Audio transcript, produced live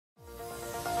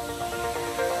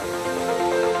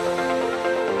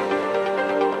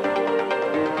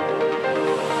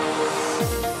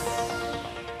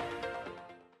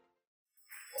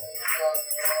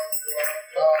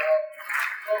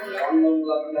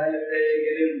Jayate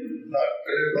Girim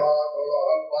Natriva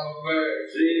Gurahapande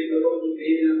Sri Gurun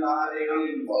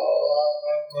Deenatarinam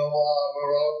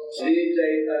Bhavanandavaguram Sri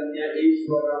Chaitanya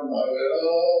Ishwaram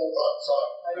Hariyo Tatsat.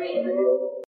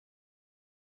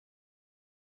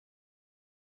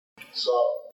 So,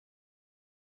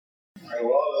 I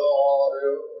welcome all of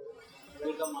you.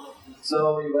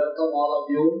 So we welcome all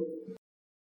of you.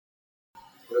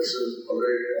 This is the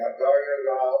Adaya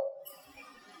Dham,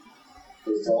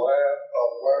 the land of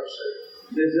mercy.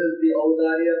 This is the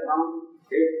Audarya Dham.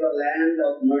 It's the land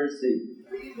of mercy.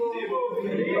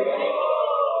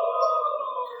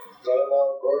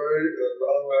 Jagannath Puri is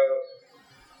known as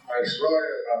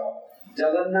Aishwarya Dham.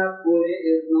 Jagannath Puri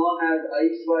is known as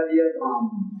Aishwarya Dham.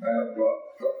 And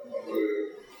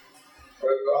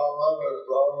Vrindavan is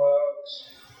known as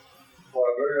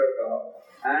Madhurya Dham.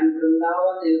 And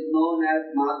Vrindavan is known as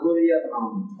Madhurya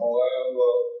Dham, The land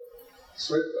of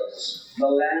sweetness. the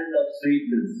land of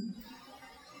sweetness.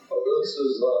 So this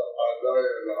is the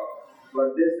Adaya Dham. But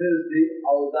this is the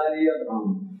Audarya Dham.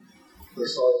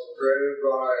 This was created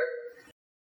by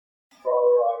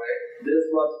Radharani This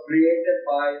was created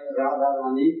by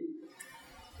Radharani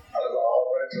as an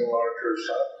offering to Lord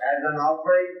Krishna. as an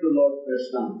offering to Lord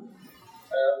Krishna.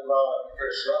 And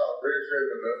Krishna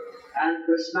appreciated it. And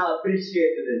Krishna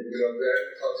appreciated it. Because then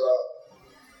such a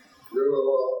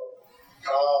beautiful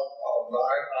calm of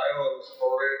 9 islands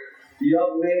for me. You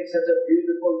have made such a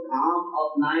beautiful dham of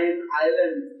 9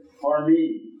 islands for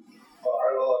me. I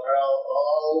will have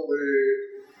all the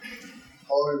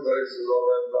holy places of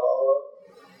Vrindavan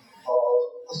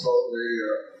also be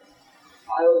here.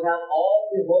 I will have all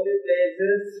the holy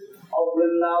places of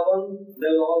Vrindavan,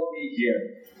 they will all be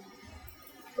here.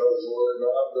 This will be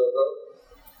not different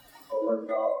from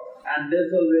Vrindavan. And this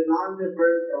will be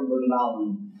non-different from Vrindavan.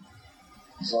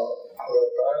 So the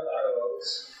 9 islands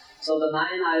So the 9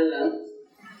 islands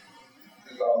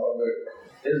is Navadvip.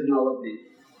 is Navadvip.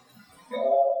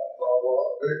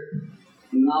 Navadvip.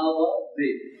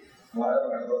 Navadvip. 9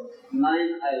 islands. 9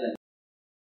 islands.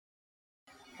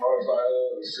 First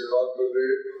island is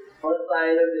Sivantadvip, First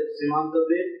island is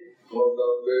Simantadvip,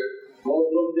 Gopdhamdvip,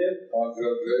 Godrumdip,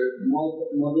 Madhyadvip,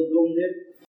 Madhudrumdip,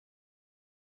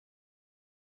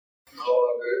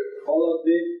 Koladvip,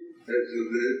 Koladvip,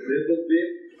 Ejadvip, Ridudvip,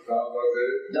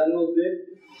 Ramadvip, Janudvip,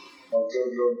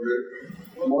 Madhyadvip,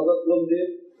 Madhudrumdip,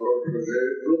 Rudradvip,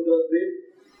 Rudradvip,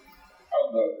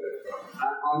 Andadvip.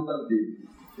 and Antardvip.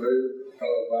 These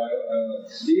are the 9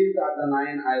 islands. These are the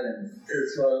 9 islands. It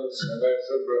was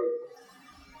connected with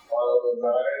one of the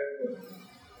 9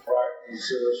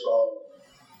 practices of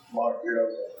Bhakti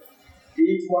Yoga.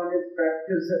 Each one is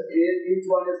connected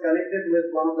with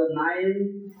one of the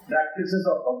 9 practices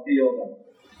of Bhakti Yoga.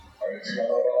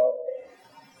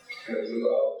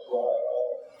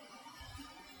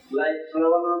 Like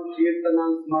Shravanam,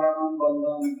 Kirtanam, Smaranam,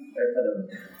 Bandham, etc.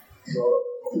 So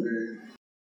the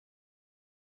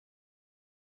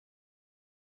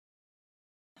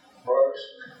first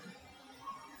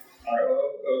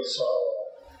island is Sava.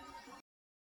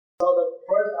 So the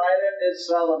first island is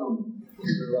Shravanam.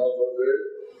 Sivantadvip,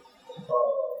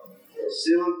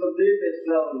 Simantadvip is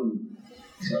Shravanam.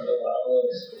 second island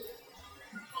is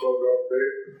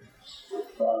Gopdhamdvip,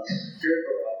 that's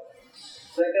Kirtana.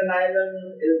 Second island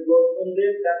is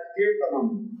Godrumdip, that's Kirtanam.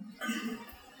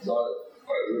 But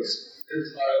this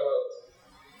island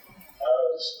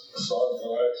has some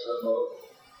connection with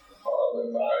all the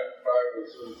 9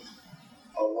 practices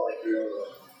of Bhakti Yoga.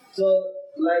 So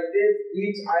like this,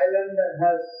 each island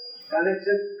has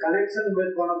connection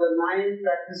with one of the 9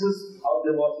 practices of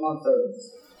devotional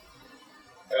service.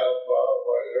 And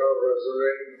when you're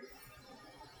visiting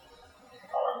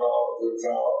Navadvip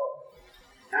Dham,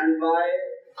 And by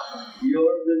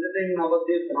your visiting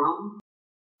Navadvip Dham,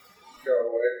 you're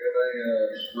awakening your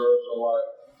spiritual life.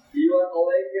 you are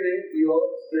awakening your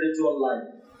spiritual life.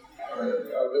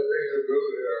 Everything you do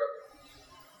here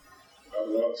has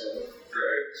got some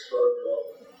great spiritual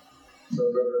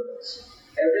significance.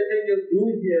 Everything you do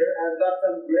here has got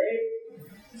some great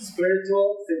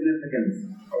spiritual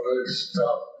significance. Every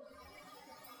step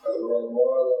has worth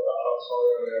more than the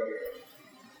absolute area.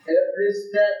 Every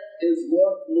step is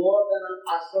worth more than an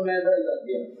Ashwamedha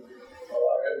yajna.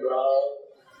 Lying down,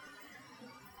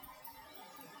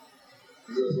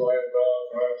 just lying down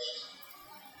next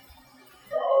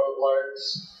to our place,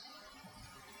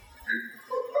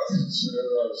 it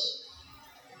says,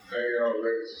 hanging out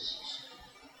raises.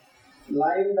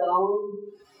 Lying down,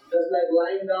 just like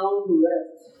lying down to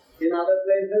rest in other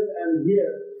places and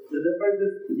here. The difference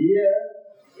is here,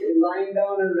 lying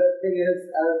down and resting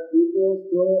is as equals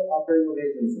to offering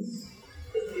obeisances.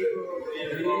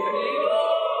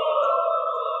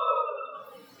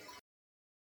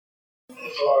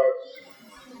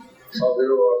 some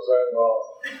people are saying, well,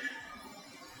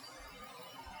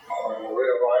 we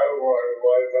have Mayapur,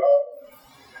 lie down.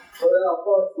 So then of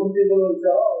course some people will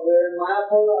say, oh, we're in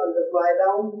Mayapur, I'll just lie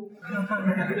down.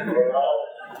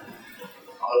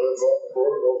 I will go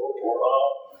fruit of pranam.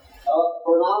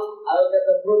 Pranam, I will get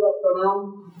the fruit of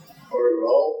pranam. We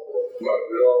hope that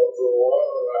you also want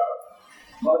that.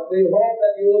 But we hope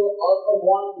that you will also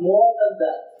want more than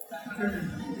that.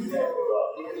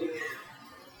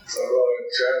 So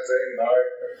chanting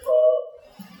like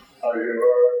you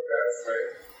were dancing.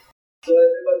 So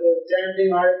everybody was chanting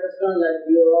Hare Krishna like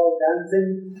we were all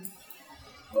dancing.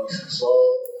 That's so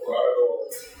valuable.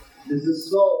 This is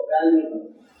so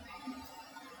valuable.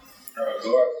 And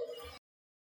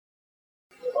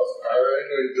everything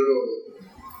we do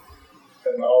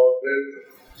in our day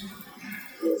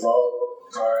is all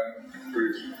time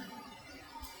preaching.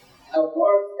 Of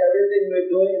course, everything we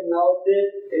do in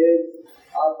nowadays is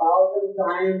 1,000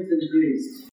 times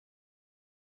increased.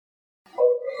 But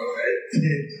in the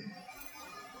 18th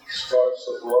starts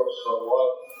the verse of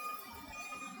what?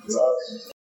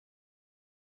 That's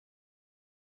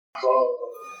all.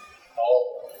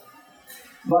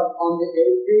 But on the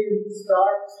 18th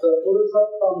starts the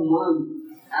Purushottam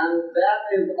month, and that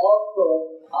is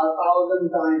also 1,000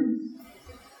 times.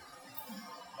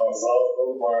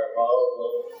 1,000 by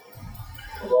 1,000.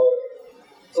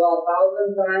 So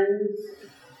 1,000 times,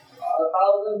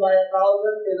 1,000 by 1,000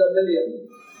 is a million.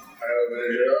 And the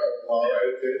year on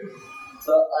 18th.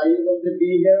 So are you going to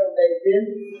be here on the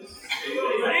 18th?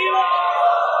 I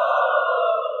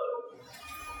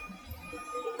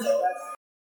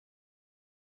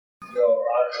know a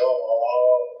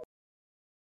lot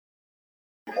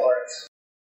of points.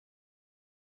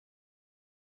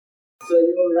 So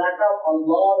you will rack up a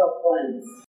lot of points.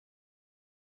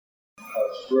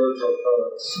 Spiritual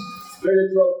credits.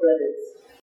 Spiritual credits.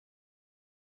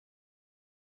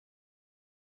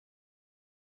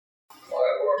 When I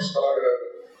first started,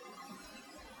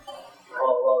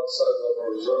 Prabhupada said to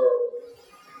preserve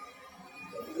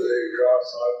the grass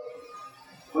hut.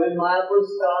 When Mayapur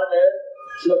started,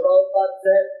 Srila Prabhupada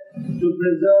said to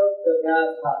preserve the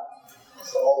grass hut.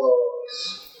 That's all there was.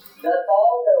 That's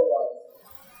all there was.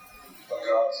 The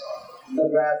grass hut. The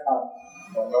grass hut.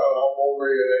 From that humble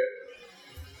beginning,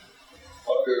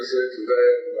 what you see today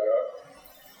is there.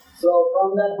 So from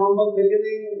that humble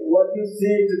beginning, what you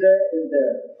see today is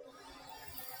there.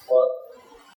 But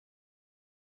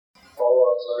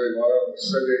Prabhupada said he wanted a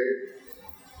city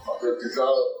of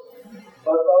 50,000.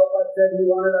 But Prabhupada said he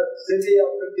wanted a city of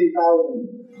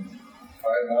 50,000.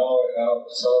 Right now we have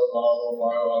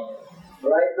 7,500.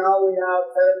 Right now we have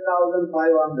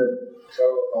 7,500.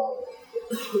 7,000.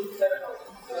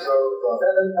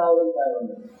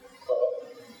 7,500.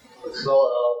 We still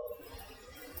have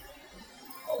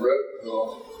a bit to go.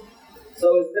 So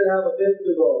we still have a bit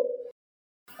to go.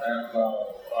 And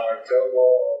our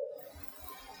temple,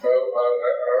 I heard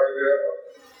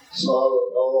saw the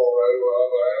temple very well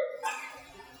there.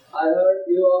 I heard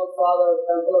you all saw the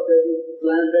temple of Vedic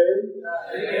planetarium.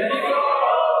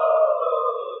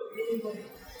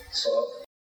 So,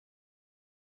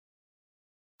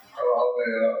 around the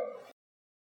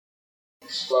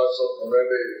special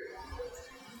committee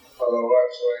for the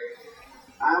West Wing.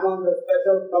 I am on the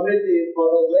special committee for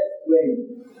the West Wing.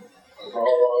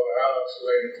 Prabhupada asked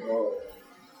me to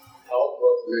help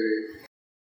with the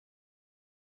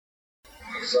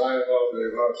design of the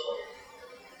West Wing.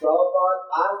 Prabhupada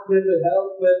asked me to help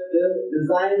with the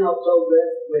design of the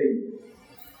West Wing.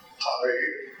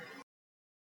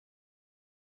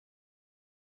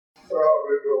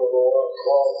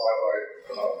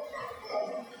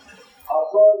 Of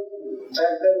course,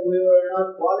 back then we were not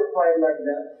qualified like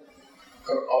that.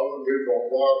 Other people were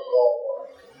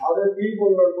qualified. Other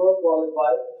people were more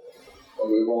qualified, But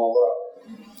we all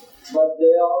left. but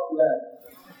they all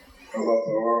left. They left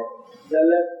the world. They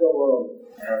left the world.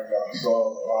 And so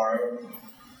I'm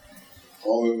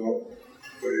holding up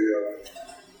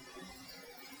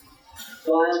So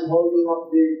I am holding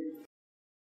up the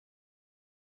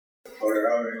we're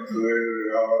having today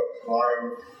the 5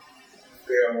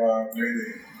 p.m.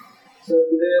 meeting. So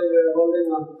today we are holding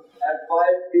at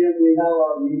 5 p.m. we have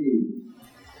our meeting.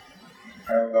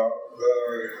 And then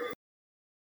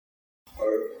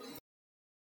we're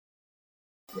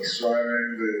describing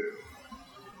the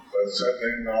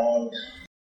ascending knowledge.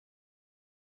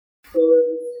 So we're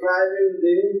describing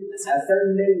the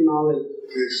ascending knowledge.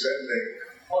 Descending.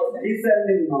 Or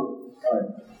descending knowledge. Sorry.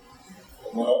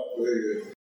 Not the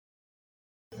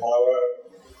modern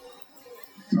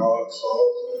knowledge,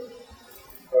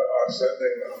 but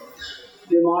ascending knowledge.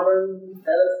 the modern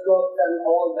telescopes and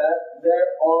all that,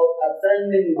 they're all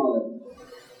ascending knowledge.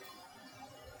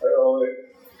 They only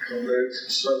can reach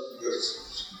a certain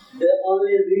distance. They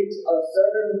only reach a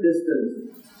certain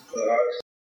distance.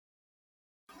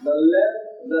 The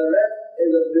rest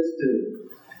is a mystery.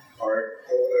 Like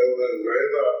in the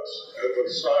Vedas, in the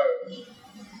science,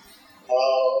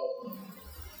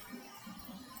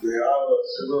 the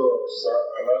Avatars are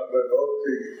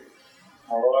Anandagoti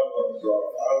Maratons are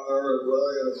other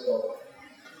billions of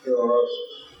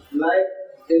universes. Like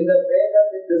in the Vedas,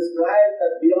 it describes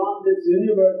that beyond this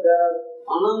universe there are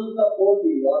Ananta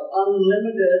Koti or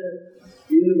unlimited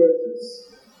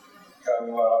universes. And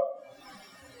those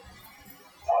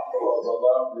are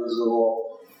not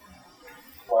visible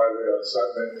by the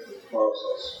ascending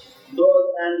process. Those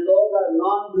are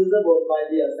not visible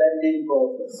by the ascending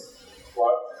process.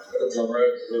 What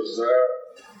information is there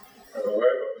in the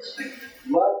Vedas?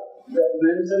 But the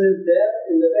mention is there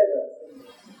in the Vedas.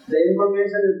 The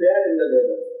information is there in the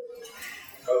Vedas.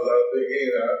 And I'm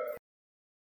thinking that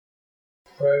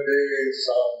maybe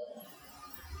some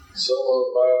similar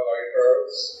planet like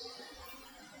Earth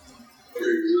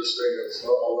existing in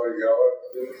some other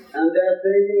galaxy. And they are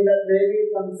thinking that maybe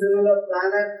some similar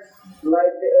planet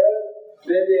like the Earth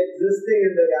may be existing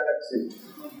in the galaxy.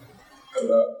 And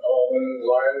that only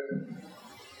life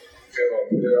can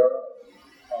appear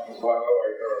on a planet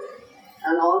like Earth.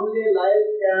 And only life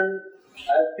can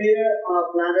appear on a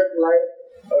planet like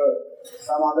Earth,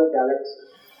 some other galaxy.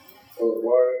 So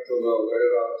according to the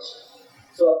Vedas,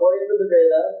 So according to the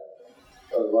Vedas,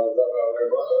 there's life on every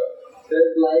planet.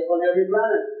 there's life on every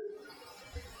planet.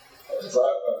 It's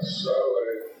not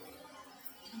necessarily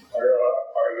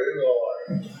our legal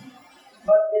life.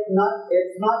 But it's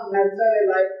not necessarily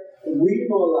like we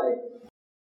know life.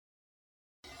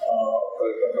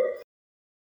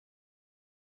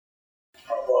 A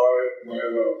body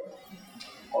made of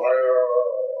fire or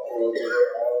all this.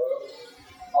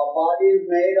 Our body is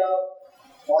made of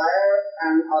fire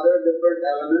and other different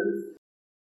elements.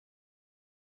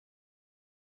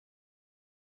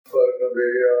 So it can be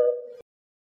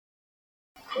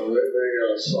completely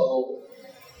subtle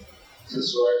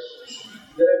situations.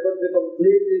 There could be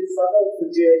completely subtle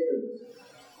situations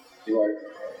Like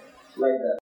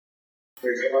that.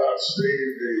 we cannot see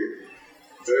the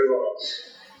devas.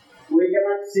 We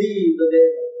cannot see the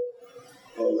devas.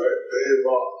 No,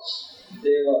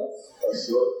 devas. That's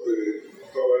what the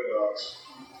devas.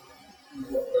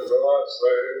 The devas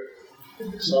say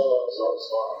someone's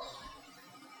outside.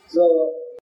 So,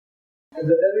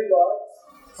 the demigods,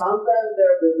 sometimes they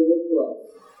are visible to us.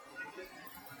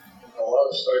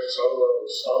 Unless they show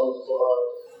themselves to us,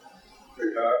 we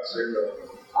cannot see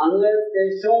them. Unless they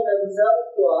show themselves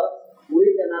to us, we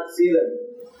cannot see them.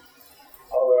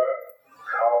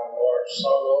 How more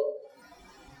subtle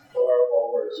or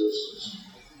more existence.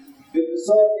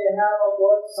 So they have a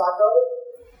more subtle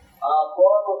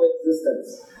form of existence.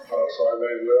 That's why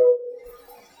they live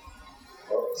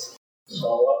so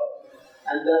long.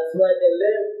 And that's why they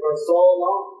live for so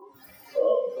long.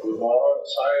 The modern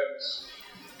science,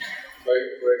 they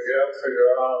can't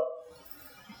figure out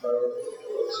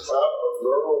it's not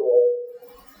observable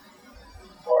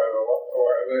by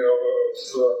any other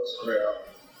instruments we have.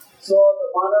 So the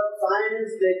modern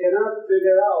science they cannot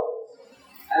figure out,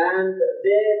 and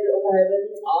they don't have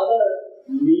any other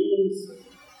means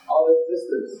of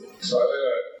existence. So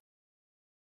anyway,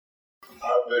 the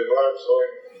Bible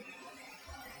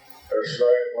they're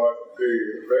showing what the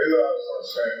Vedas are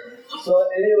saying. So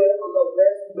anyway, on the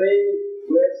west wing,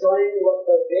 we're showing what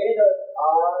the Vedas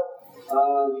are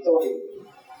showing.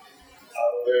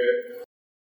 And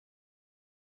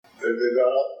they did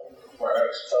not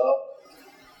Maheshtam,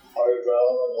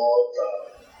 Haridham, and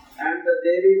Golokdham. And the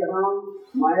Devi Dham,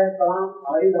 Mayapur Dhama,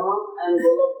 Haridham, and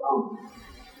Golokdham.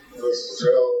 This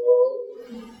material world,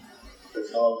 they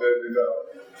call Devi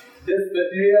Dham. This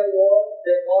material world,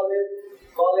 they call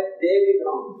it Devi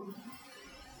Dham.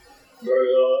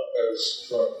 Durga is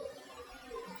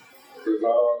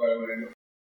predominating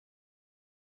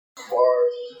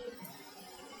force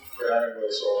behind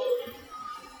this world.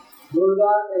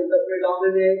 Durga is the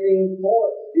predominating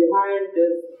force behind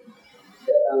this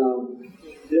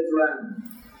realm.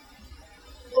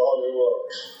 The whole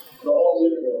universe. The whole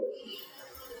universe.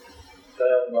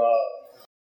 And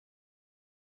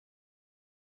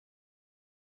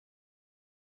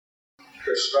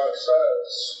Krishna says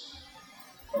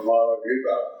in Bhagavad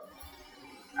Gita,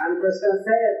 and Krishna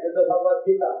says in the Bhagavad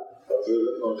Gita that the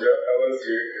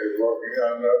energy is working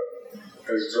under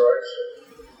his direction.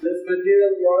 This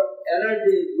material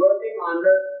energy is working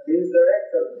under his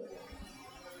direction.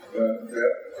 And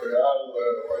beyond the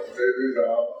Devi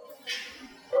Dham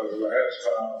is Mahesh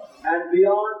Dham. And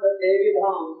beyond the Devi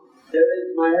Dham, there is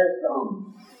Mahesh Dham.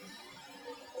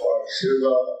 Lord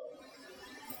Shiva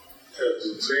is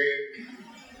between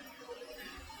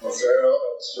material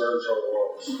and spiritual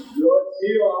worlds. Lord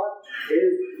Shiva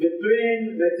is between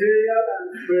material and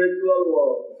spiritual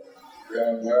world.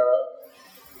 Beyond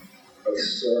that is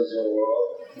spiritual world.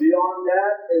 Beyond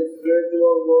that is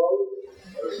spiritual world,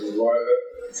 Which is divided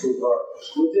in two parts.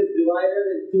 which is divided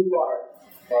in two parts.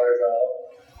 Haridam,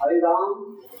 Haridam,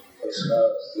 which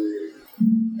has the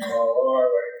Lord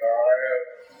like Narayan,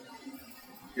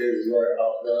 he is very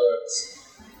opulent,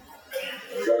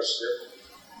 majestic.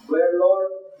 where Lord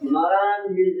Narayan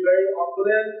is very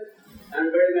opulent and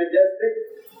very majestic.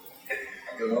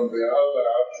 And then beyond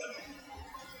that,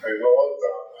 a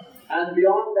Golodham, And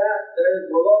beyond that, there is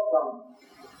Golokam,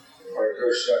 where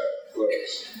Krishna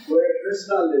lives. where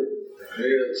Krishna lives.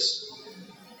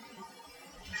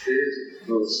 He is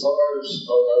the source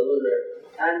of everything,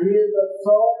 And he is the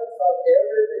source of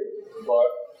everything.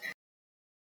 but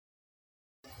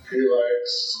he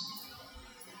likes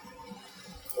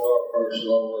more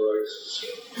personal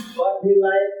relationship. But he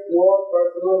likes more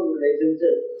personal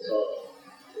relationships. So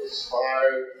there's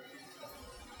five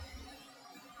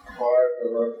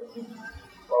different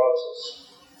processes.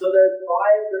 So there's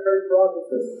 5 different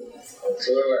processes. And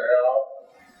 2.5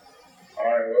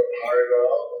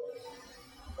 Haridam,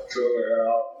 and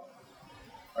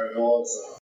 2.5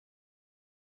 Golodham.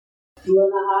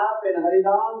 2.5 in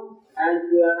Haridam and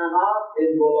 2.5 in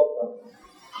Golokam.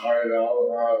 Haridam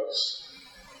has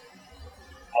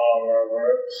all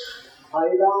reverence,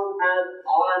 Haridam has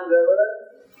awe and reverence,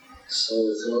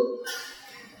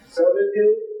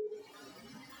 servitude,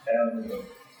 and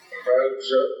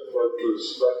friendship with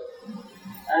respect.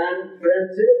 and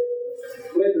friendship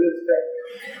with respect.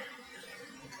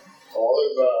 All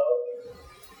of that,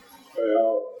 they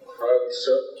have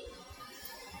friendship.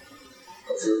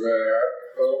 If you're there,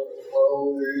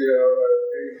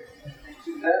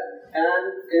 And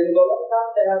in Golokam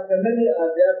they have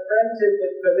friendship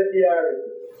with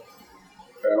familiarity.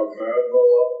 they have parental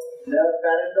love, They have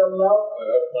parental love they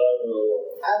have family love.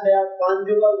 and they have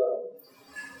conjugal love.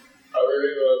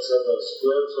 Everything that's in the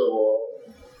spiritual world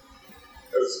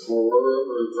is for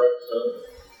reflection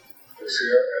is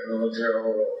here in the material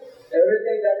world.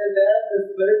 Everything that is there in the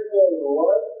spiritual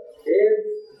world is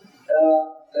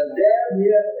there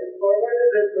here is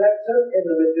forwarded reflection in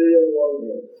the material world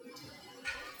here.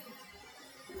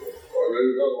 The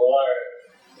reason why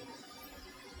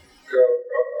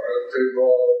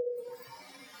people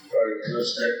are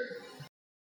existing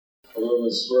within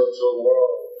the spiritual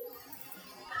world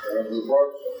and the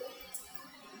person.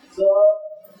 So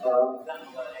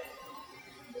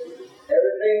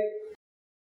everything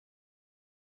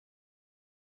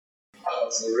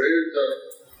That's the reason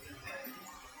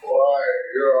why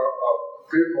you're a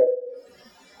people,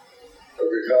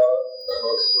 because in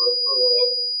the spiritual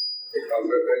world,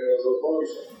 everything is a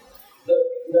person.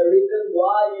 the reason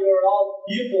why you're all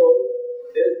people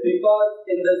is because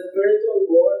in the spiritual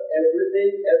world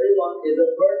everyone is a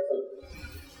person.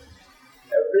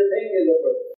 Everything is a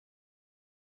person.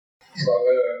 So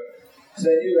then, So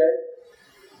anyway,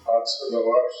 that's the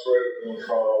best way to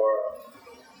control around.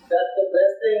 that's the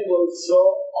best thing will show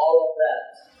all of that.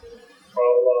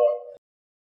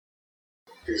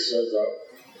 He said that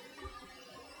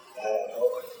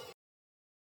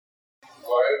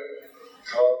life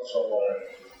comes from life.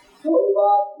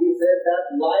 Prabhupada, he said that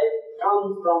life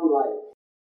comes from life.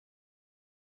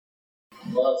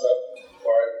 Not that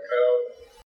life comes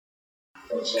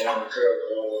from some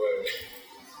material way.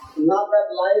 Not that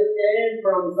life came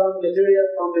from some material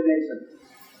combination.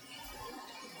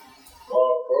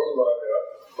 Prove that yet,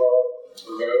 but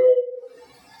they will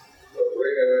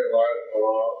bring any life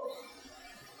along.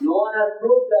 No one has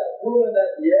proven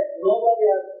that yet. Nobody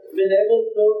has been able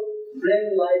to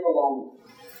bring life along.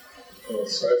 And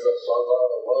say that somehow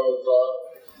the word of God,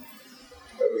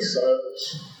 in the sense,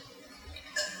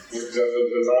 which is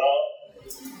the now,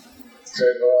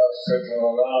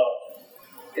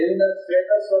 In the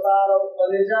Svetasvatara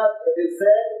Upanishad, it is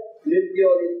said, Nityo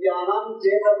Nityanam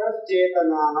Chetanas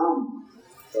Chetananam.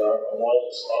 that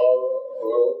amongst all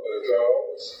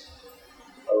eternals,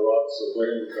 are one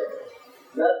supreme God.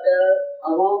 That there,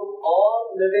 among all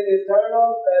living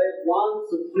eternals, there is one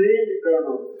supreme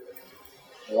eternal.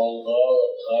 Among all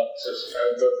the conscious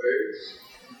entities,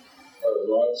 there is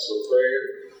one supreme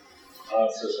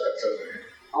conscious entity.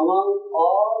 Among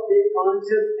all the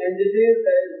conscious entities,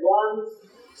 there is one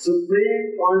supreme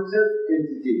conscious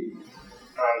entity.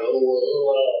 And who will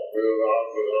not be without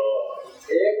the Lord.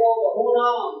 Eko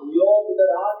bahunam yo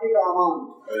vidadhati kaman.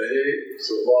 And he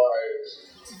supplies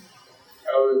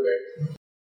everything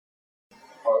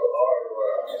for all of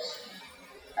us.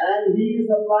 And he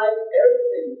supplies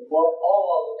everything for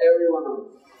everyone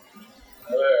else.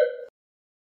 And then,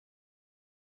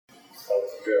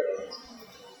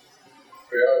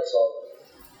 we have some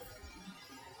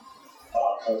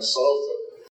consultant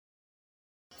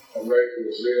to make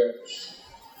museums.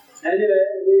 Anyway,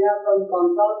 we have some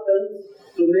consultants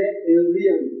to make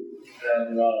museums.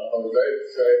 And they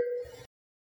say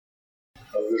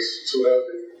that this is too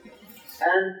heavy.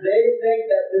 And they think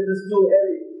that this is too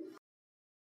heavy.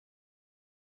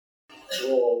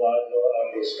 People might not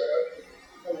understand.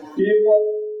 People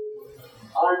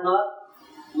are not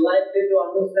likely to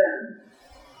understand.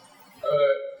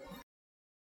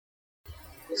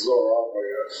 It's all wrong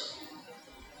with us.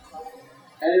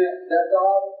 Anyway, that's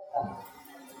all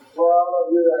for all of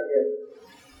you, I guess.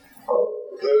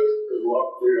 This is what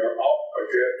we are up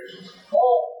against.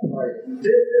 Oh, sorry.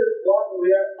 This is what we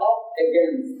are up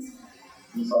against.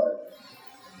 I'm sorry.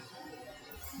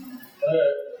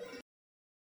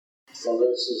 So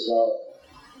this is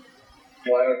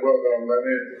Mayapur. There are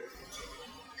many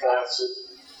facets.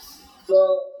 So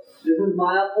this is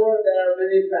Mayapur. There are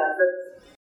many facets.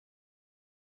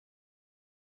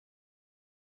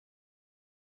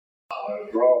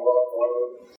 Prabhupada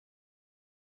wanted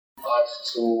us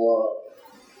to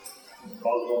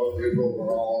welcome people from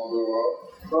all over the world.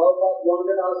 Prabhupada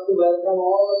wanted us to welcome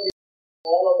all the people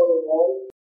all over the world.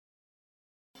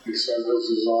 He said this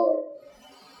is our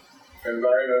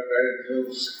United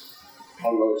Nations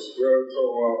of the spiritual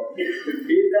world. He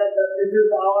said that this is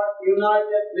our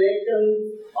United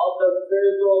Nations of the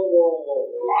spiritual world.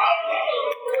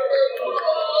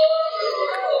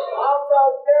 Of the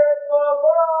spiritual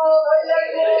world.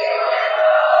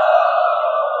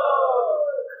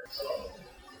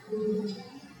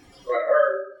 I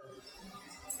heard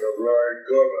you're very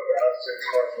good at asking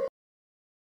questions.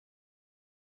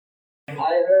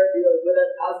 I heard you are good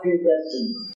at asking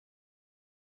questions.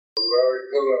 Very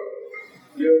good at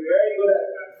You're very good at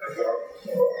it.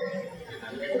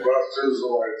 questions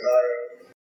of my time.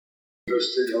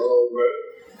 Just take a little bit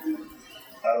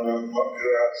and then what you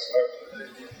ask next.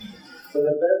 So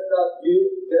the best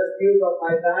use of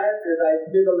my time is I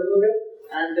speak a little bit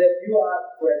and then you ask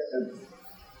questions.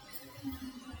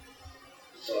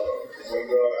 So, does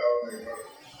anyone have any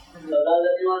questions? So does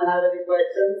anyone have any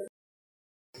questions?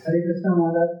 Hare Krishna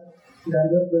Maharaj,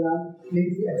 Dandot Pranam,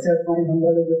 please accept my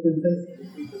humble obeisances.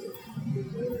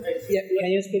 Yeah,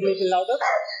 can you speak a little louder?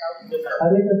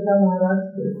 Hare Krishna Maharaj,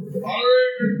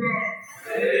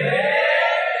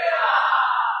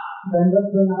 Dandot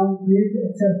Pranam, please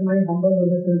accept my humble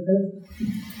obeisances.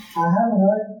 I have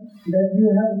heard that you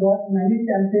have got many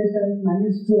temptations, many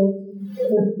strokes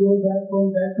to go back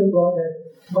to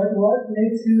Godhead. But what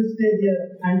makes you stay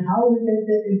here and how we can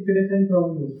take inspiration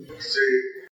from you? See,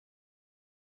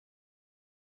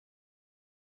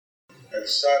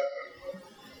 except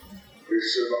we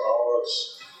should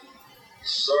always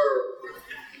serve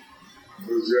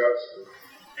enthusiastically.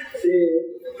 See,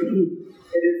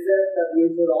 it is said that we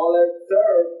should always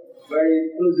serve very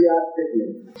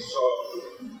enthusiastically. So,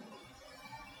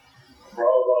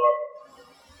 Prabhupada,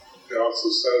 he also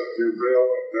said, if you feel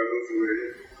indebted to me,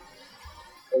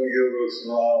 and give us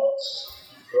knowledge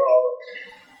to others.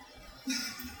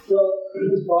 So,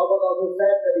 Prabhupada also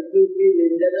said that if you feel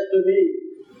indebted to me,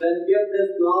 then give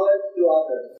this knowledge to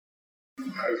others.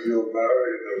 I feel very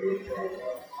indebted to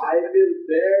Prabhupada. I feel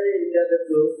very indebted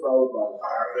to Prabhupada.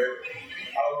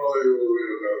 Unbelievably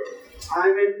indebted.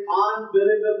 I mean,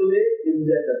 unbelievably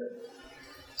indebted.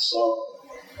 So,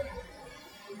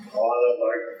 I would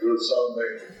like to do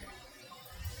something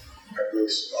in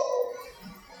this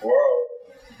world.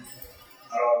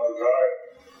 I want to try.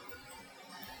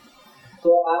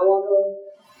 So I want to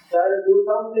try to do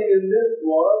something in this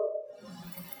world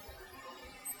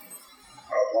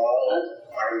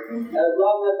as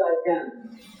long as I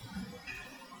can.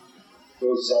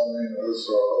 Do something in this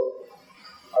world.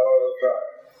 I want to try.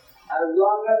 As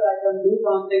long as I can do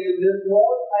something in this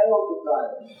world, I want to try.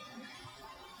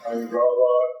 And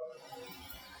Prabhupada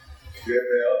gave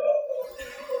me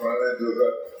many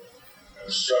different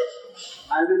instructions.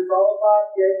 I mean, Prabhupada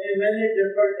gave me many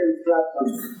different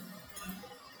instructions.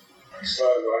 I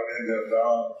started writing them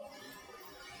down.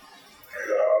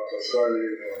 After 30,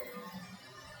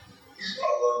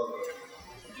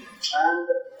 and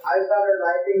I started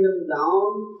writing them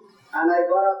down, and I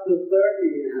got up to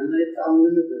 30, and it's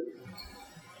unlimited.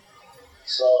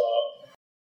 So,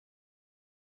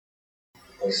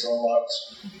 there's so much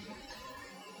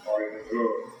more you can do.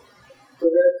 So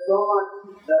there's so much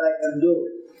that I can do.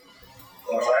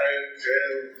 When I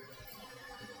came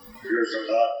years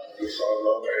ago, this was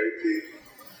only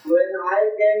 18. When I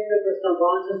came to Krishna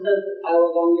consciousness, I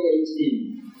was only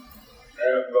 18.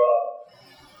 And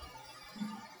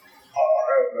I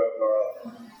have been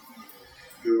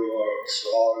doing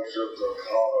scholarships at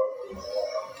college and all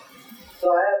that. So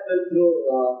I have been through,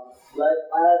 I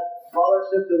had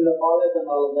scholarships in the college and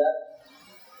all of that.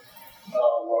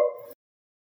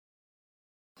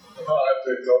 I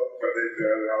picked up many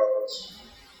bad habits.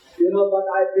 But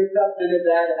I picked up many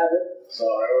bad habits. So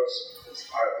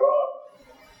I thought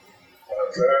my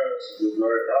parents would be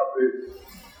very happy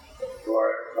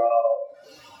right now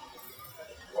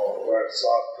when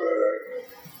software.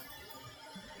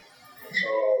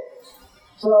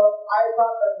 So I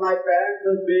thought that my parents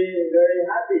would be very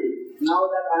happy now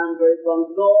that I am very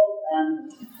controlled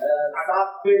and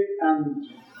sattvic and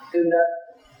in that,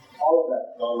 all of that.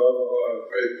 November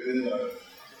 18, I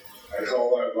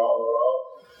called my father up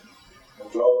and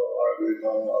told him I'd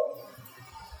become a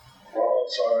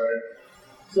volunteer.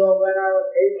 So when I was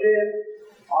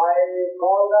 18, I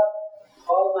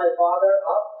called my father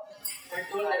up and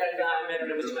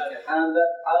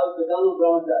that I will become a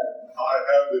brahmachari. I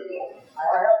have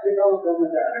become a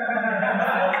brahmachari.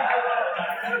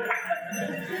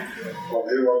 But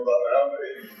he was not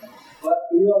happy. But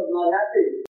he was not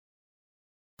happy.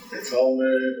 He told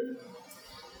me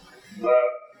that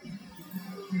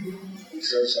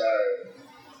since I'm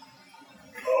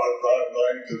not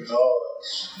going to college,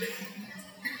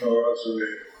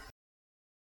 university,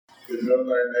 he put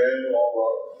my name over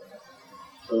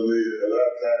to at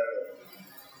that time,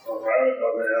 America,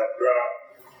 they have draft.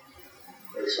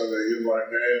 They said they give my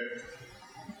name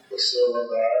to serve in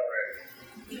the army.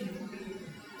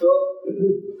 So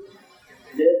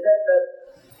they said that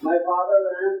my father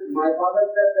said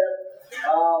that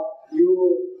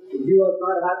he was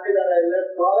not happy that I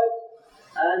left college,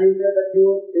 and he said that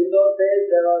in those days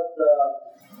there was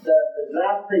the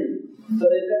drafting. So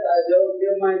they said they will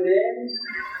give my name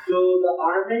to the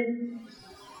army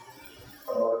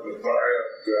so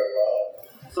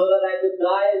that I could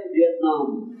die in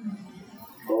Vietnam.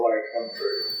 For my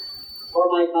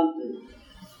country.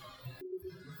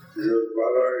 He said,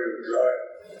 better you join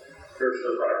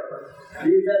Krishna's army.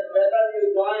 He said, better you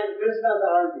join Krishna's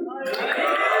army.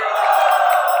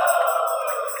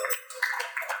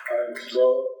 I'm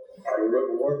still a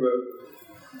little wounded,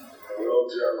 a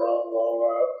wheelchair bound and all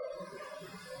that.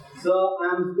 So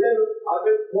I'm still a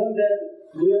bit wounded,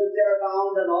 wheelchair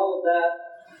bound and all of that.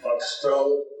 But still,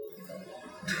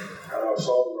 I'm a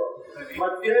soldier.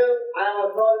 But still, I am a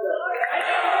soldier.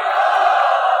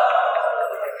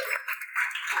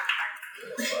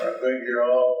 I think you're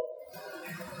all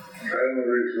trying to be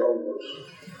soldiers.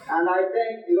 And I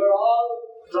think you're all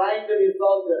trying to be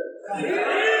soldiers.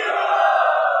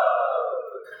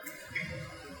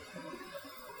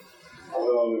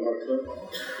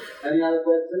 Any other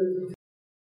questions?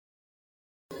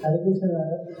 Hare Krishna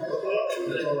Maharaj.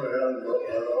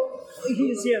 He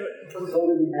is here. So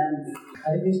many hands.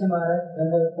 Hare Krishna Maharaj,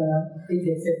 please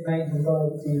accept my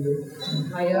apology.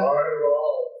 I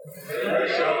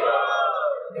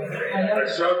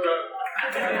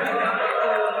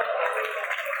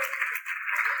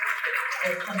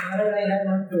have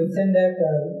one question that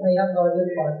I have heard your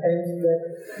pastimes that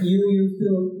you used to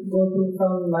go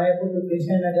from Mayapur to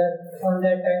Krishna Nagar. On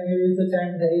that time you used to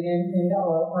chant Harinam.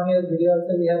 On your video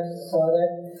also we have saw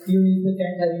that you used to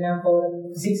chant Harinam for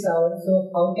 6 hours. So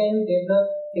how can we develop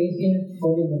faith in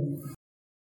holy name?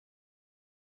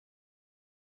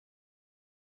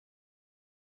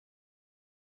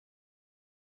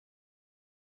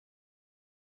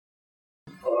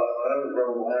 I'm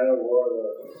from Mayapur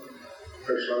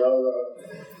Krishna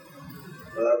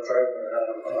that time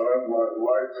I had my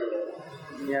bicycle.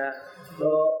 Yeah. So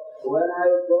when I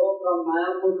would go from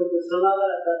Mayapur to Krishnagar,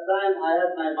 at that time I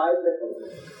had my bicycle.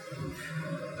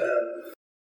 And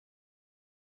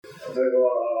it took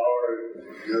about an hour to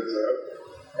get there.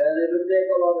 And it would take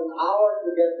about an hour to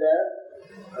get there.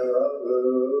 And after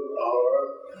an hour,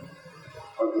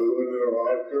 I was in the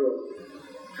hospital.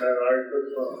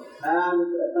 And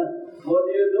what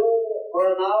do you do for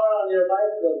an hour on your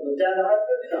bicycle? To chant Hare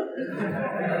Krishna.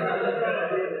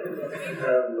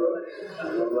 And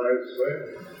it's a nice thing.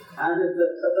 And it's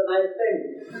such a nice thing.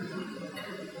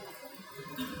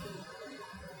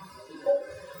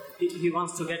 He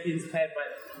wants to get inspired, but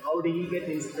how did he get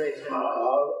inspiration?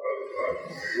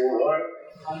 What?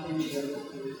 How do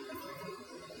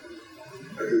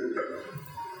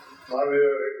you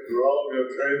grow your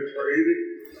taste for eating?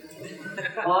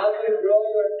 How do you grow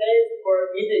your taste for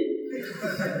eating?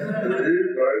 Eat,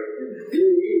 right? You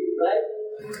eat, right?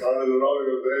 How do you know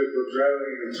your days for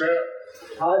chanting and chant?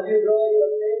 How do you grow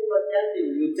your taste for chanting?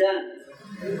 You chant.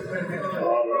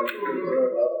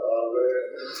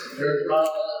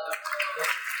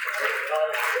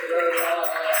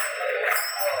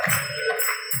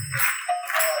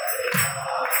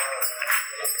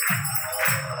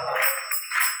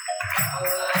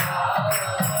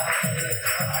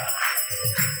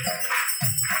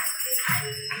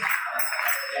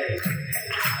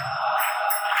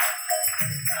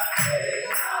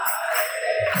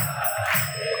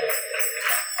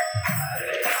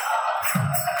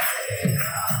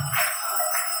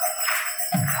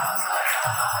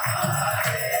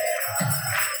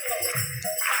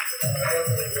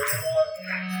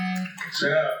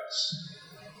 Chants.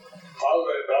 How do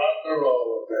they not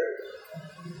develop it?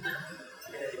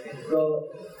 So,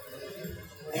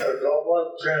 There's no one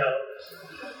chants.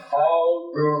 How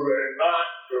do they not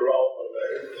develop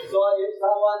it? so if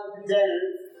someone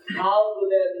chants, how do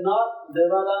they not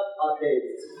develop a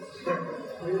taste?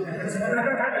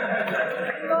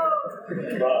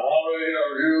 But how many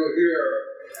of you here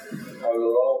have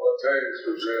developed a taste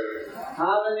for chanting?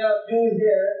 How many of you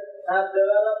here have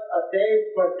developed a taste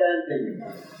for chanting?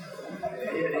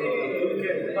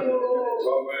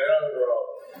 So many have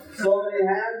developed. So many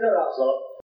hands are up. So,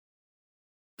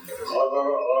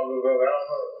 how did that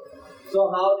happen? So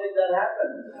how did that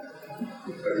happen?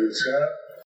 If you chant,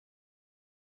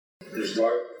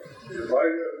 you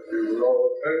like it, you know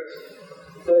the taste.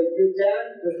 So if you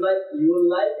chant, it's like you will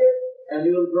like it and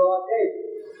you will draw a taste.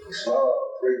 It's not a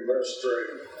big mystery.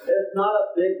 It's not a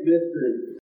big mystery.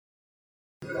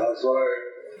 That's why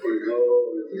we go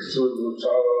with the students of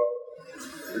Chara,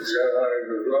 we chant how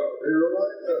you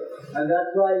like it. And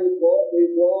that's why we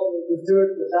go with the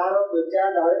students of Chara, we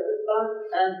chant Hare Krishna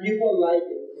and people like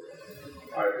it.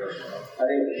 Hare Krishna.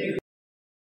 Hare Krishna.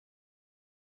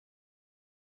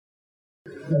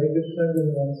 Hare Krishna,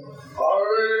 Guru Maharaj.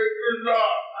 Hare Krishna.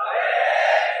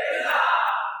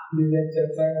 Please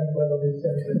accept my humble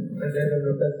obeisance and then the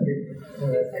lotus feet.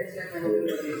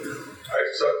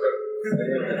 Accept it.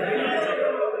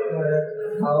 Maharaj,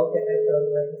 how can I serve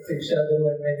my Shiksha Guru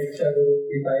and my Diksha Guru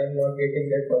if I am not getting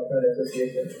that personal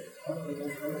association?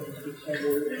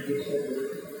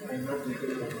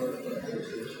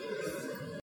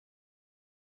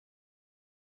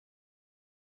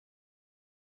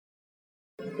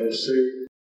 You see,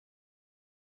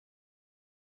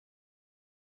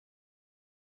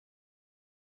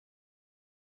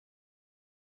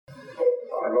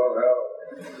 I don't have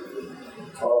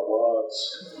Prabhupada's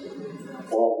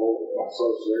formal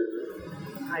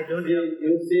association. I don't have.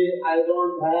 You see, I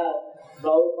don't have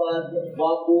Prabhupada's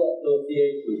Bapu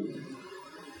association.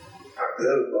 I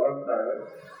did one time,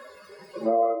 but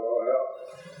now I don't have.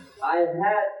 I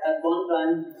had at one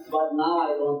time, but now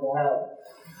I don't have.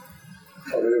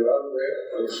 But he left me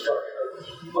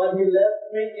instructions. But he left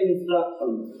me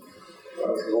instructions.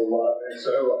 That's called Vani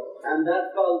Seva. And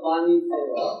that's called Vani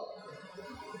Seva.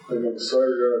 You can serve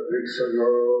your Diksha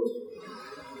Guru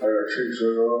or your Shiksha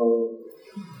Guru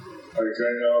by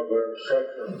carrying out their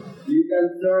instructions. You can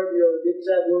serve your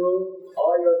Diksha Guru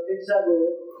or your Shiksha Guru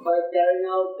by carrying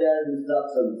out their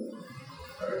instructions.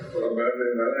 There may be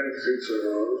many Shiksha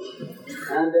Gurus,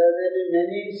 And there may be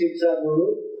many Shiksha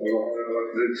Gurus, but only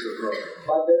one Diksha Guru.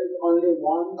 but there is only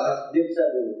one Diksha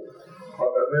Guru.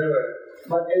 But anyway,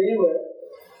 But anyway,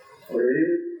 we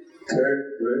take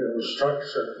the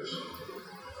instructions,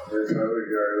 we try to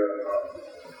carry them out.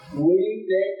 we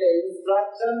take the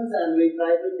instructions and we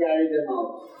try to carry them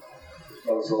out.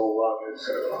 That's all Vani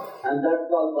Seva. And that's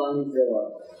called Vani Seva.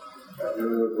 And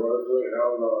then of course we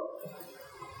have the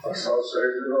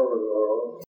association of the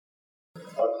Guru.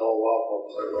 That's called Vapu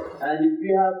Seva. And if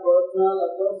you have personal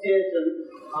association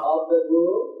of the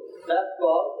Guru, that's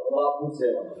called Vapu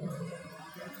Seva.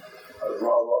 As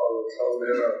Prabhupada will tell me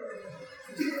that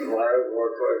Mayapur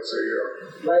twice a year.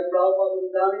 Like Prabhupada will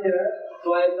come here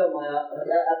twice a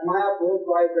at Mayapur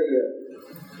twice a year.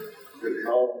 You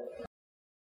come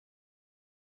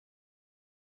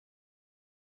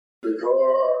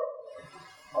before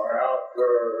or after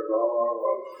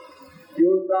Dhamma. You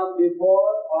will come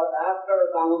before or after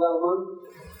Damodar month,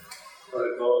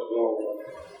 They go over.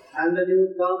 and then you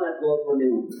will come at Gaur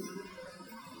Purnima.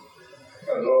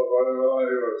 And so whenever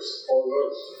he was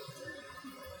focused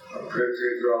on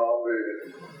preaching to all the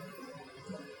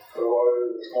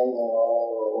devotees from all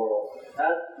over the world.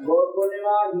 At Gaur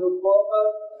Purnima, you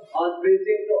focus on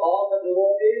preaching to all the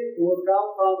devotees who would come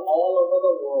from all over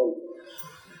the world.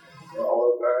 All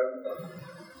the time,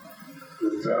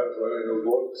 he's translating the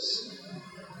books,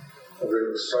 and he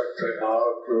was instructing how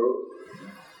to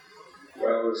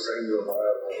translating the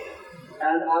Bible.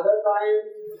 And other times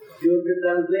you'll be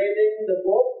translating the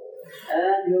book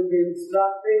and you'll be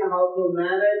instructing how to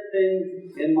manage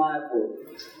things in Mayapur.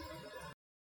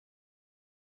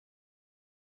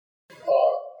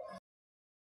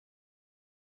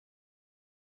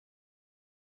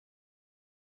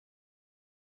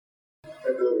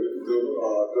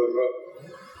 Different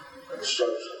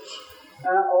instructions.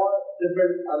 Or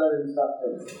different other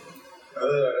instructions.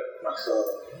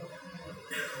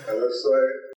 And this way,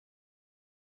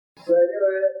 So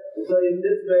anyway, so in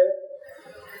this way,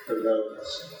 and then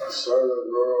serve the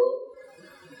Guru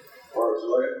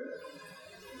personally,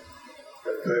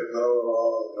 and take note of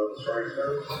all the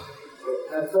instructions.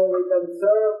 and so we can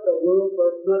serve the Guru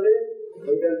personally,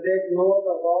 we can take note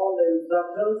of all the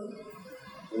instructions,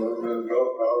 When we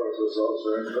don't have his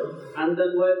association, and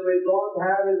then when we don't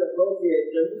have his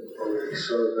association, we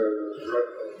serve his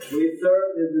instructions. we serve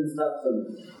his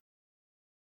instructions.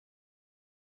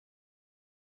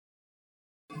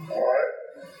 Alright?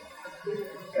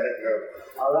 Thank you.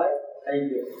 Alright?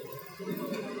 Thank you.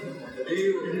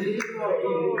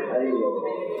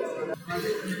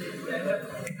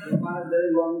 There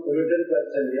is one written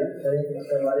question here.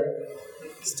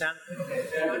 Stand.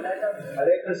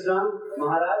 Hare Krishna,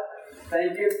 Maharaj,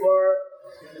 thank you for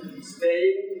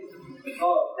staying.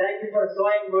 Thank you for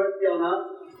showing mercy on us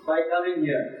by coming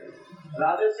here.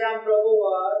 Radheshyam Prabhu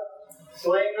was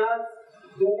showing us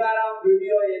Tukaram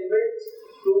video in which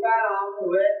Tukaram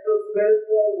went to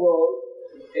spiritual world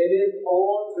in his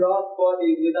own gross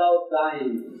body without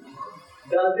dying.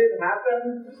 Does it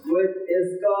happen with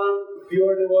ISKCON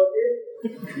pure devotees,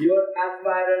 your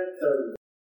aspirant servant?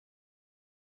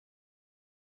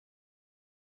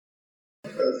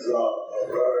 It's a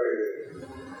very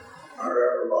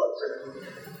rare blessing.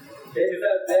 It's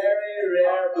a very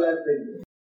rare blessing.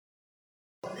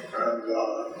 And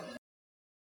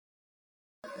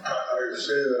I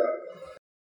see that,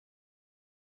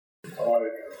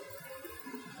 like,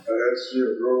 the history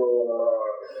of Guru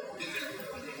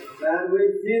And we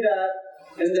see that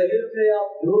in the history of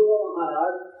Dhruva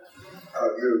Maharaj,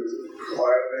 you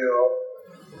climbing up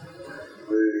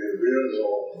the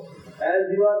vehicle, as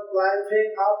he was climbing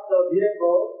up the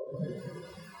vehicle,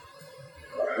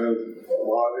 his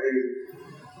body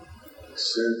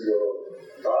seemed to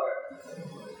die.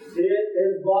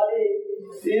 his body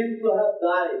seemed to have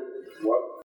died. What?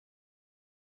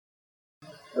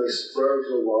 His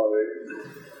spiritual body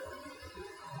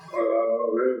went on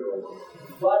the vehicle.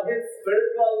 But his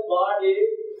spiritual body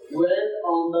went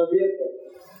on the vehicle.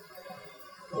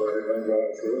 So he went back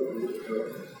to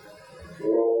the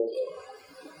world.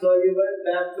 So he went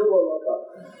back to Goloka.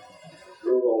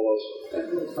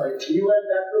 Sorry, he went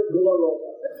back to Dhruva,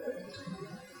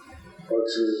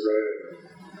 which is a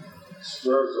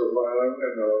spiritual planet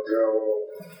in the material world.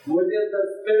 which is the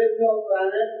spiritual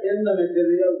planet in the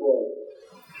material world.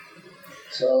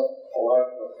 So when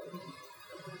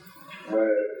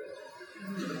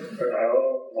I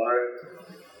don't mind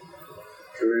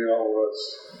doing all this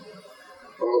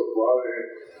whole body,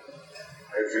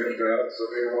 I can't dance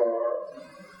anymore.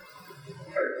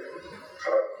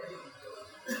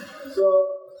 So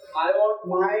I won't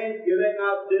mind giving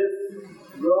up this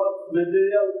gross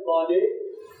material body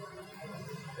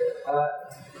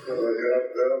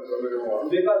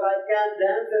because I can't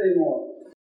dance anymore.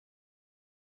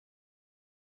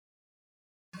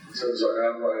 Since I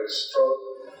had my stroke,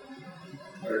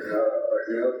 I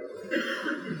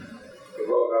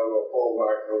don't have a full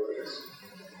faculties.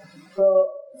 So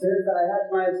since I had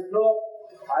my stroke,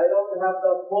 I don't have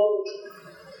the full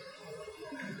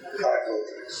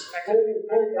faculties.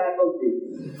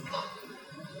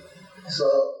 So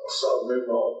some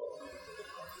people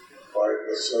like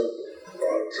to sit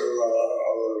to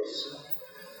others.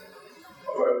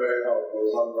 When they help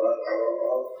with that, I don't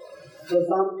know. So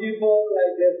some people,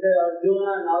 like they say Arjuna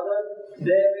and others,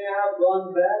 they may have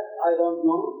gone back, I don't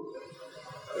know.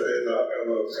 They're not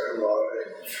in the same body.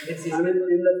 I mean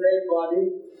in the same body.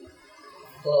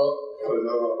 Well,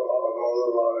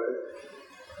 another body.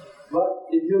 But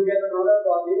if you get another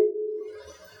body,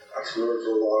 A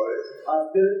spiritual body. a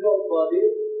spiritual body,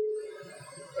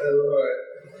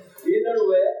 either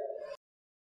way,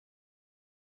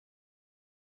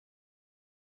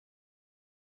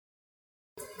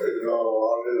 There's no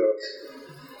body that's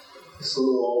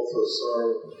suitable to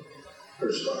serve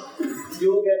Krishna.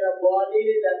 you get a body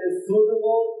that is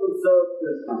suitable to serve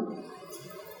Krishna.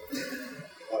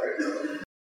 Like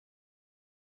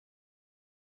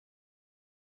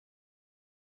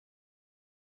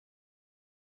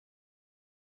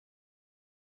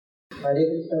Hare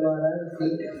Krishna Maharaj,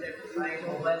 see, My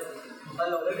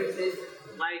mobile already says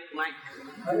Mic.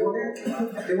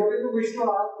 Devotee to Vishnu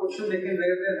ask question, they can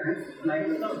raise their hand. Like,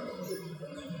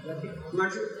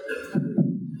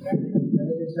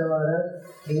 Hare Krishna Maharaj,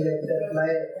 please accept my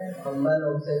humble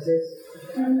obeisances.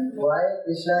 Why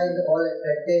Krishna is all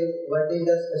attractive? What is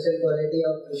the special quality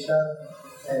of Krishna?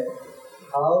 And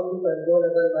how to control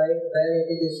our mind when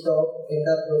it is stopped in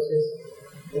the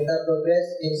progress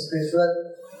in spiritual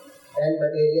and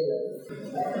material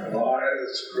life? Why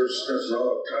is Krishna so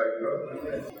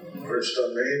attractive? Krishna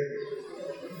means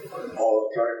all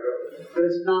attractive.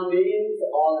 Krishna means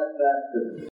all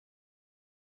attractive.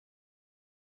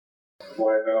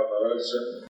 Why not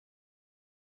Narayana?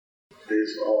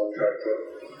 He's all attractive.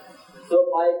 So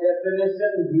by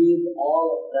definition, he is all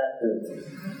attractive.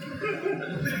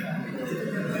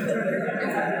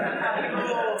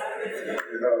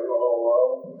 He has all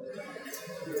wealth,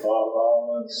 all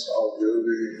balance, all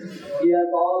beauty, He has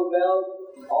all wealth,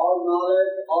 all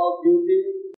knowledge, all beauty,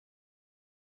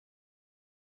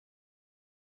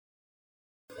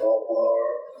 all power,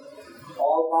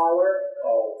 all power,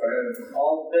 all fame,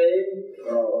 all fame,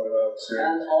 all renunciation.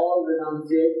 and all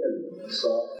renunciation.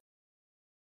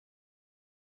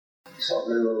 Some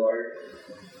people like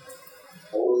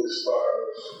holy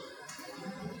stars.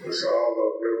 It's all the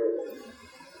people.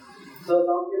 So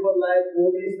some people like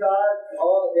movie stars,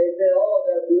 they say,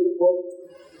 they're beautiful.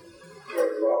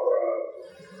 There's a lot of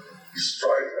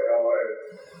strife in LA.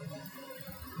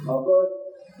 Of course,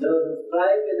 there was a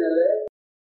strike in LA.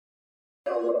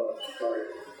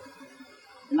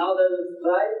 Now there's a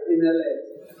strike in LA.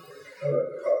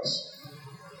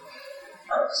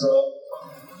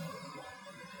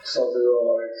 Some people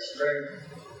like strength.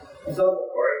 So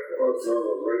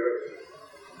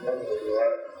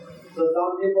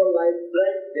some people like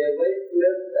strength, they weight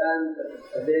lift and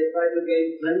they try to gain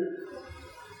strength.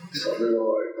 Some people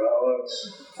like balance.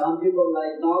 Some people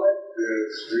like knowledge,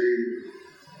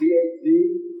 PhD.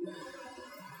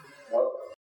 What?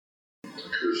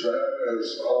 Krishna is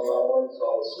all knowledge,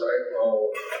 all strength,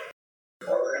 all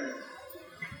money.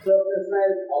 So Krishna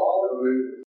is all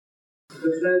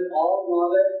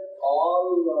knowledge, all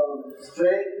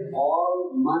strength,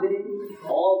 all money,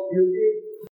 all beauty.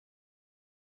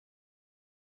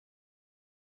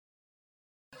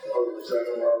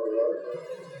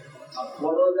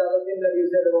 What was the other thing that you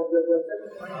said about your question?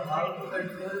 How to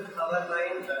control our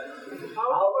mind?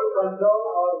 How to control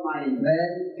our mind?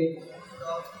 When it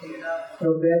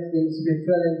progress in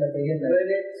spiritual and material life. When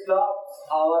it stops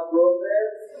our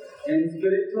progress in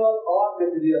spiritual or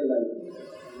material life.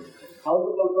 How to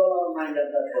control our mind at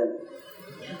that point?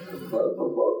 There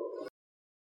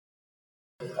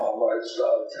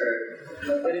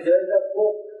is a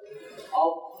book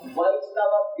of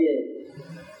Vaishnava King.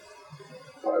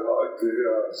 I like the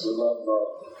Siddhanta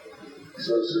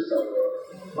Saraswati.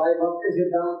 By Bhakti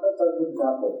Siddhanta Saraswati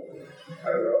Thakur. I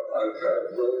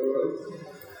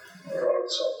wrote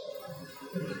some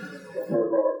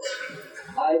reports.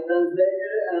 I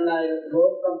translated and I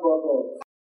wrote some purport.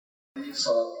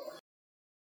 So,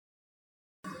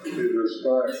 he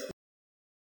described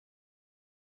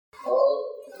how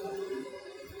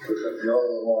to control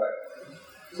the mind.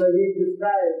 So he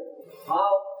described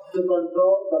how to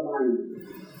control the mind.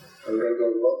 I read the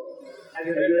book. Have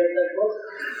you read that book?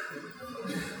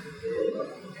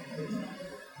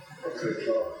 Okay,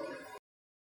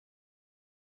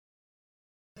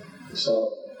 so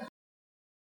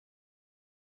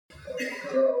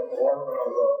one of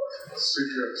the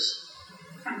secrets,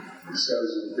 he says,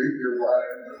 beat your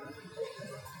mind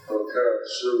with a pair of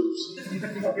shoes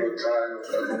at the time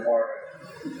in the morning.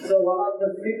 So one of the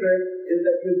secrets is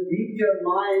that you beat your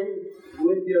mind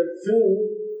with your shoes,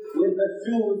 with the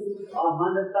shoes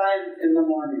 100 times in the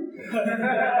morning.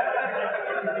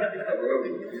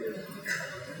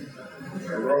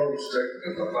 A broomstick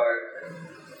in the night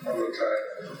at the time.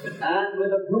 And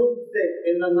with a broomstick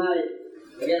in the night,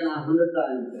 again 100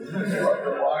 times. Let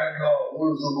the mind know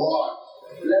who's the boss.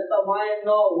 Let the mind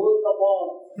know who's the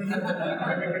boss.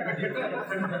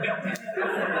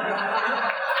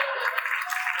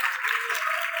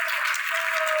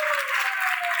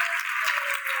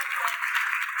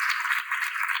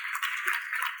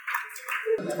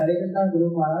 Hare Krishna Guru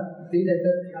Maharaj, please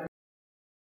accept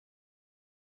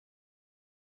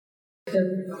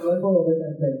one more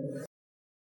obeisances.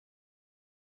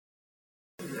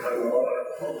 I want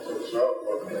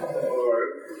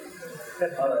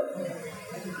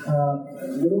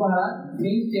Guru Maharaj,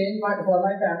 things changed for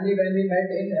my family when we met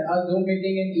in a Zoom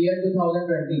meeting in year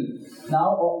 2020.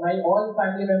 Now my all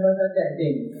family members are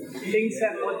chanting. Things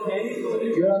have not changed.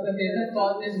 Your association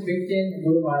caused this big change,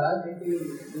 Guru Maharaj.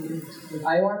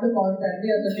 I want to constantly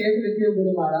associate with you,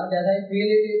 Guru Maharaj, as I feel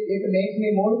it makes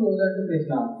me more closer to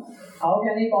Krishna. How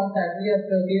can I constantly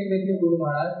associate with you, Guru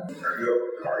Maharaj? I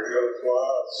go to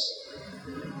class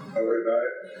every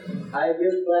night. I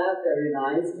give class every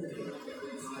night.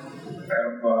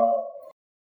 And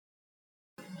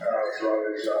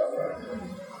Swami says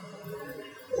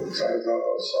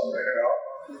something else.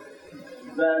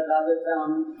 Where Radha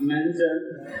mentioned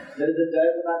there is a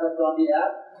Jayapataka Swami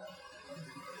app.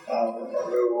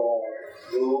 They will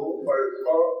do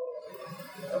Facebook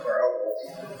and Apple.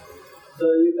 So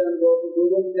you can go to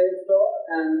Google Play Store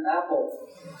and Apple.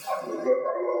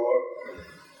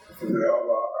 If you have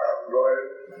Android,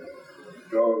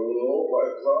 go to Google Play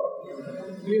Store.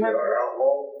 You have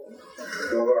Apple,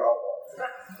 go to Apple.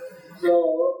 So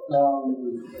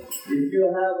if you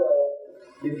are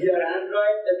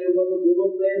Android, then you go to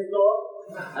Google Play Store,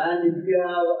 and if you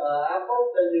have Apple,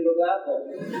 then you go to Apple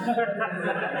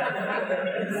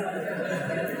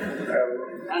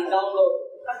and download.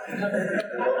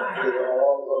 You can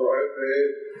also write me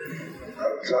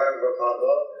at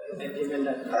Jayapataka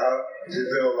at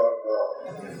gmail.com.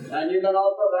 And you can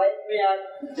also write me at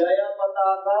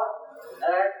Jayapataka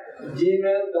at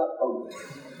gmail.com.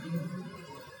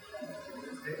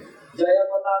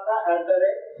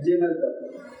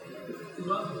 Jayapataka@gmail.com.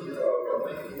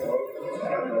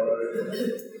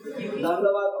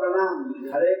 Dandavad Pranam,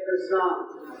 Hare Krishna,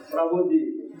 Prabhuji.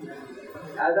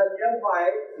 As a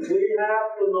neophyte, we have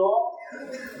to know,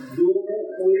 do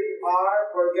we are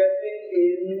forgetting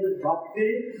in bhakti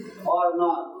or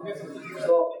not?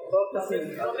 So, progressing in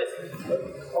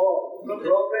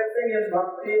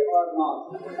bhakti or not?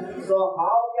 So,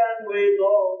 how can we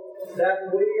know that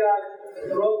we are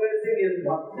progressing in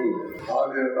bhakti? How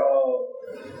do you know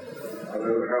that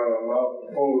you have enough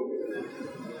food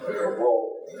in your bowl?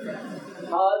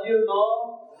 How do you know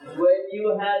when you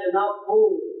had enough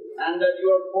food and that you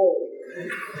are full?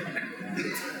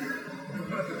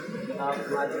 You have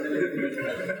to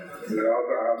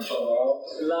have someone else.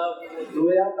 love. Do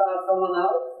we have to ask someone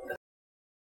else?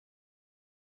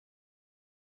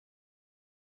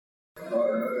 In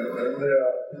India,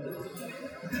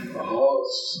 the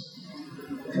host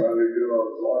try to give us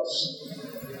lots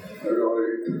to go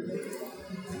eat.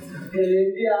 In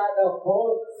India, the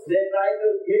hosts, they try to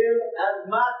give as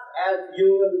much as you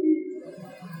will eat.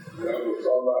 Yeah, but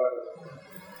sometimes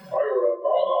I go,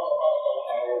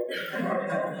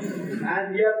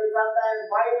 And you have to sometimes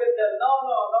fight with them. No,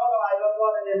 I don't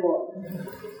want any more.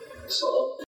 So,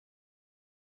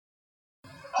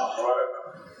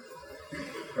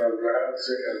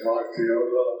 advancing in Bhakti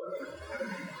Yoga,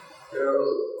 I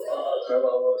can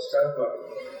understand that.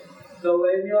 So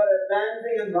when you are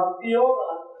advancing in Bhakti Yoga,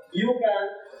 you can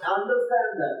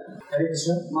understand that. Hare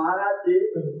Krishna. Maharaj Ji,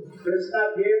 Krishna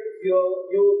gave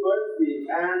you mercy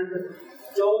and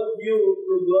chose you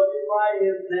to glorify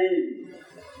His name.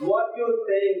 What you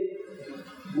think,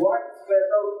 what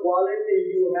special quality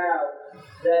you have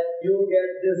that you get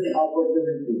this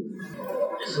opportunity?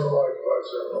 So my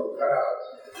question will pass.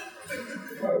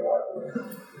 My wife,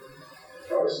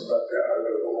 person that guy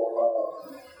that will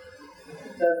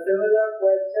The similar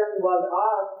question was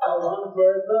asked by one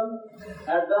person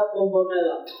at the Kumbh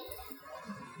Mela.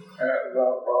 and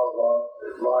Prabhupada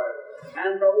replied,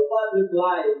 And Prabhupada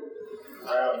replied,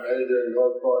 I have made a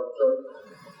good fortune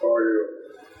for you.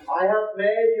 I have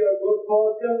made your good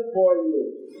fortune for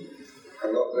you. I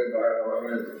don't think I have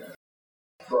any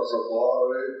special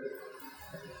quality,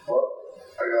 but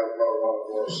I got Prabhupada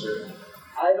mercy.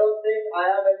 I don't think I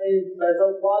have any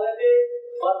special quality,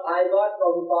 but I got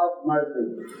Prabhupada's mercy.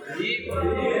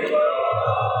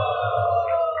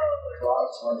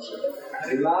 Last mercy.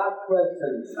 Last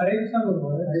question. Hare Krishna Guru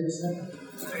Maharaj. Hare Krishna.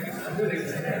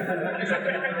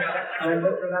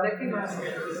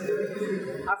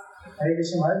 Hare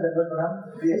Krishna Maharaj. Dandavad Pranam.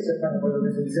 Please accept my humble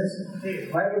obeisances.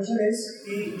 My question is,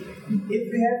 if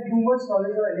we have too much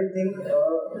knowledge of anything,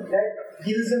 that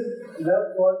kills the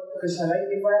love for Krishna. Like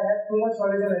if I have too much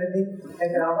knowledge of anything,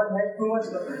 like Ravan had too much.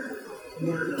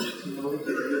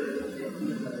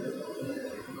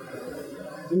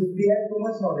 If we have too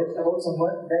much knowledge about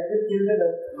someone, that will kill the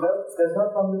love. Love does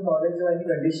not come with knowledge of any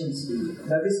conditions.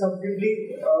 Love is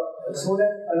completely soul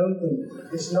and alone thing.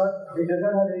 It does not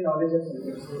have any knowledge of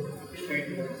something.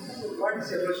 What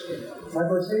is your question? My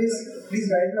question is,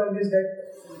 please guide me on this,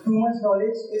 that too much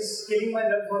knowledge is killing my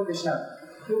love for Krishna.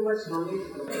 too much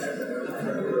knowledge.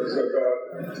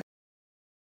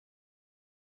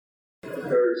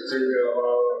 They're receiving a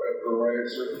lot of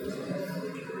information,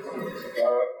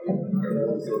 not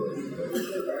able to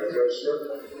digest it.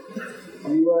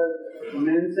 You were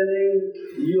mentioning,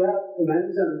 you have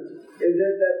mentioned, is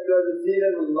it that you are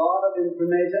receiving a lot of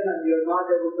information and you are not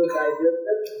able to digest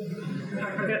it?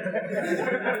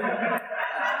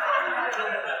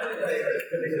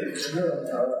 No,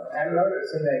 I'm not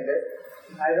saying like that.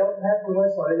 I don't have too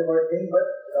much knowledge about things, but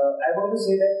I want to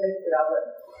say that like Ravan,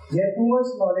 he had too much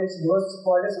knowledge. He was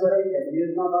polished, but He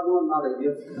is not talking about knowledge.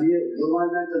 You maybe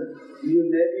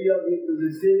you are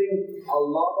receiving a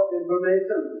lot of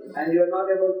information and you are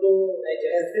not able to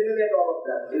assimilate all of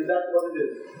that. Is that what it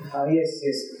is?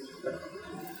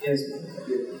 Yes.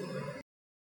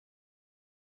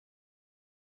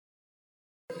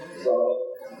 So,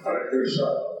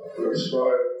 Krishna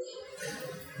describes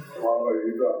Bhagavad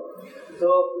Gita So,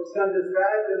 Krishna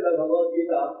describes in the Bhagavad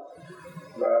Gita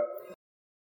that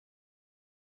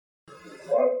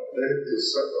one needs a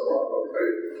certain amount of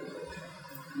faith.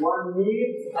 one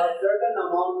needs a certain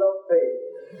amount of faith.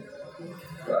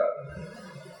 That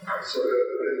actually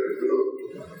everything we do,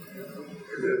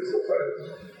 it is the faith.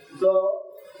 So,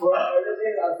 for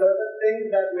everything, a certain thing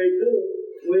that we do,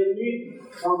 we need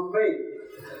some faith.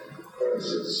 For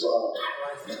instance,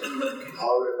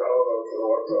 how we know that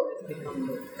what the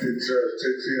teacher is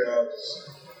teaching us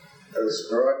is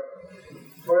correct.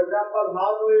 For example,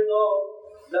 how do we know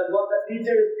that what the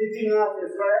teacher is teaching us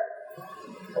is correct?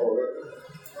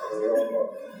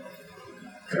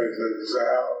 Take the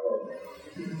exam and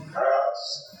pass.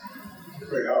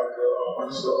 We have to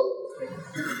also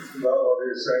know what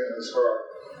he's saying is correct.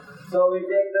 So we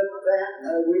take the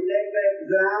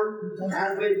exam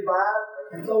and we pass.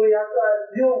 So we have to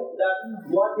assume that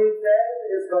what he says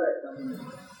is correct.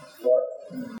 But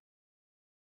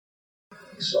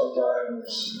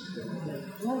sometimes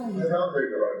it may not be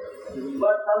correct.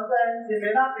 But sometimes he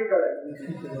may not be correct.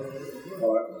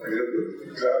 But if the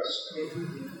test, if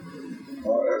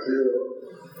you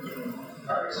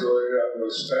actually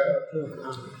understand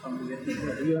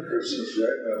Krishna's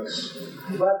greatness,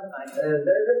 But there is a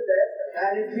test,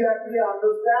 and if you actually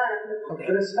understand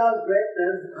Krishna's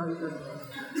greatness,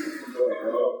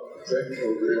 things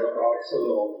will be an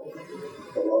obstacle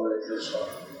to loving Krishna.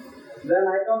 then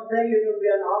I don't think it will be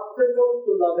an obstacle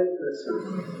to loving Krishna.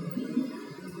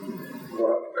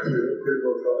 But if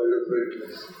people tell you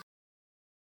things,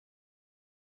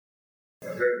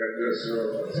 they can just do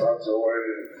in such a way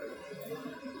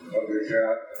that we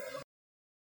can't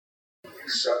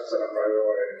accept that right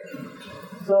away.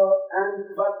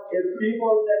 But if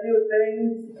people tell you things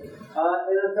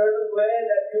in a certain way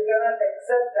that you cannot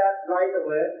accept that right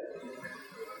away,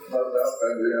 But that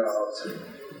may be an obstacle.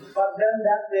 but then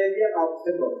that may be an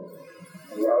obstacle.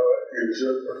 Well, you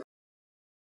should.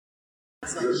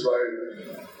 Just like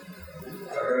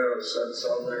I have said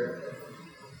something,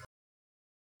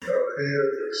 he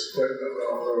has explained it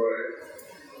another way.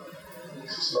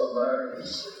 Sometimes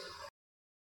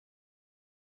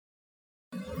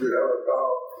you have a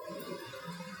doubt,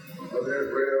 but you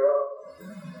bring it up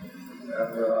and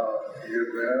you give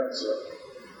the answer.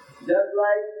 Just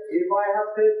like if I have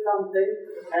said something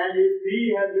and if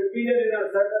he has repeated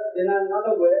in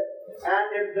another way, and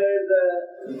if there is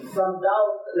some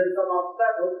doubt, there is some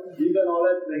obstacle, you can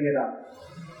always bring it up.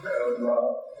 And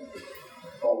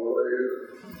I believe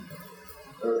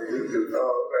that you give the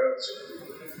answer.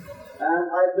 And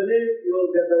I believe you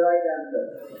will get the right answer.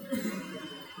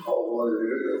 Hopefully you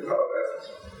get the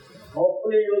answer.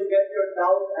 Hopefully you will get your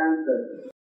doubt answered.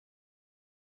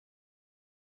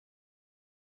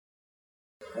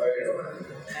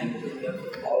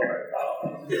 All right.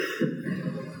 If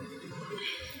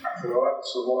you want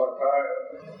some more time,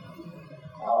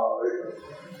 I'll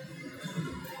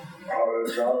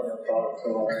come and talk to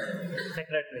my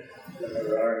Secretary.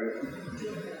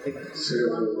 see if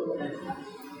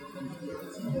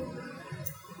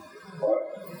what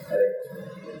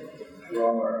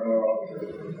wrong or no.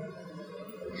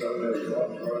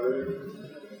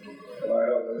 I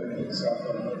have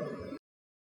something.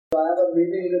 So I have a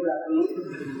meeting this afternoon.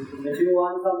 If you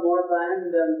want some more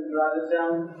time, then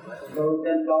Radhasham, you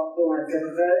can talk to my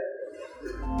secretary.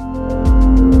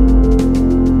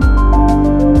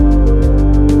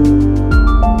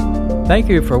 Thank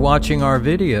you for watching our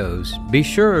videos. Be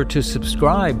sure to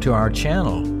subscribe to our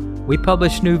channel. We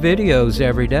publish new videos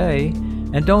every day,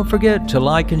 and don't forget to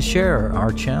like and share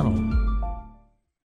our channel.